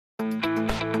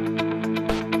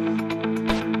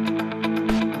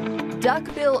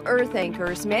Duckbill earth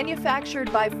anchors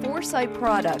manufactured by Foresight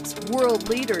Products, world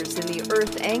leaders in the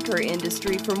earth anchor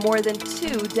industry for more than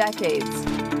 2 decades.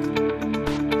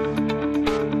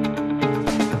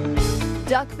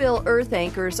 Duckbill earth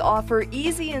anchors offer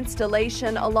easy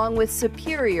installation along with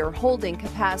superior holding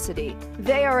capacity.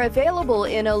 They are available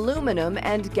in aluminum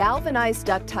and galvanized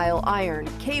ductile iron,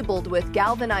 cabled with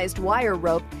galvanized wire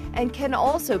rope, and can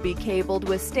also be cabled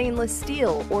with stainless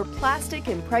steel or plastic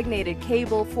impregnated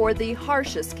cable for the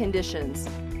harshest conditions.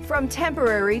 From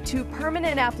temporary to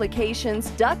permanent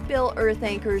applications, Duckbill earth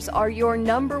anchors are your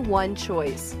 #1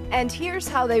 choice. And here's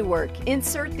how they work.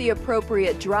 Insert the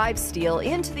appropriate drive steel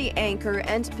into the anchor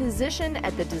and position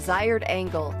at the desired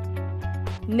angle.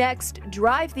 Next,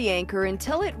 drive the anchor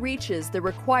until it reaches the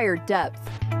required depth.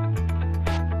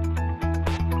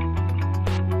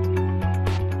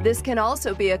 This can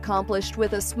also be accomplished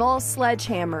with a small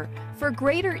sledgehammer. For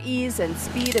greater ease and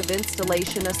speed of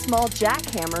installation, a small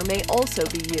jackhammer may also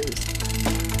be used.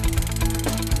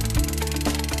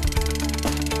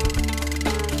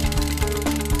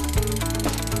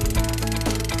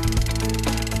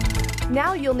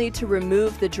 Now you'll need to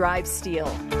remove the drive steel.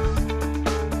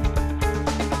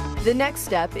 The next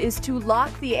step is to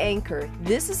lock the anchor.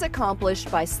 This is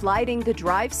accomplished by sliding the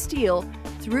drive steel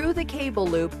through the cable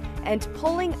loop and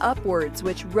pulling upwards,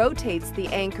 which rotates the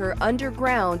anchor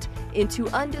underground into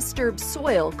undisturbed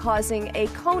soil, causing a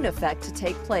cone effect to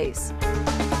take place.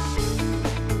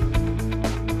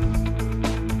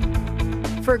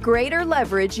 For greater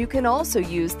leverage, you can also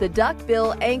use the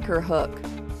Duckbill anchor hook.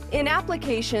 In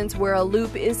applications where a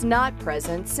loop is not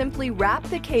present, simply wrap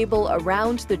the cable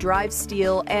around the drive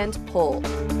steel and pull.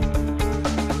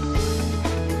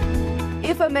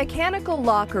 If a mechanical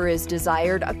locker is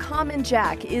desired, a common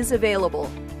jack is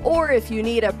available. Or if you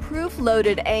need a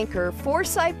proof-loaded anchor,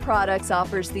 Foresight Products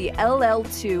offers the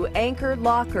LL2 anchor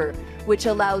locker, which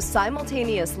allows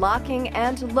simultaneous locking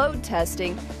and load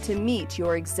testing to meet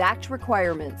your exact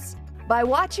requirements. By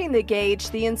watching the gauge,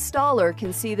 the installer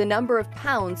can see the number of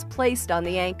pounds placed on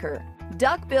the anchor.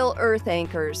 Duckbill earth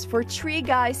anchors for tree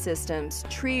guy systems,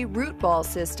 tree root ball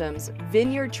systems,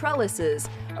 vineyard trellises,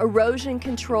 erosion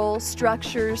control,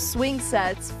 structures, swing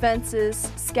sets, fences,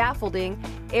 scaffolding,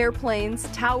 airplanes,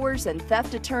 towers, and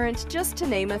theft deterrent, just to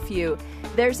name a few.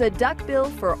 There's a Duckbill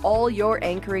for all your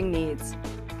anchoring needs.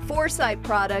 Foresight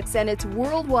Products and its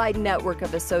worldwide network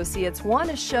of associates want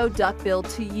to show Duckbill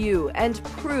to you and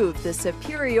prove the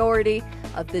superiority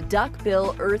of the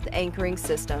Duckbill earth anchoring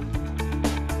system.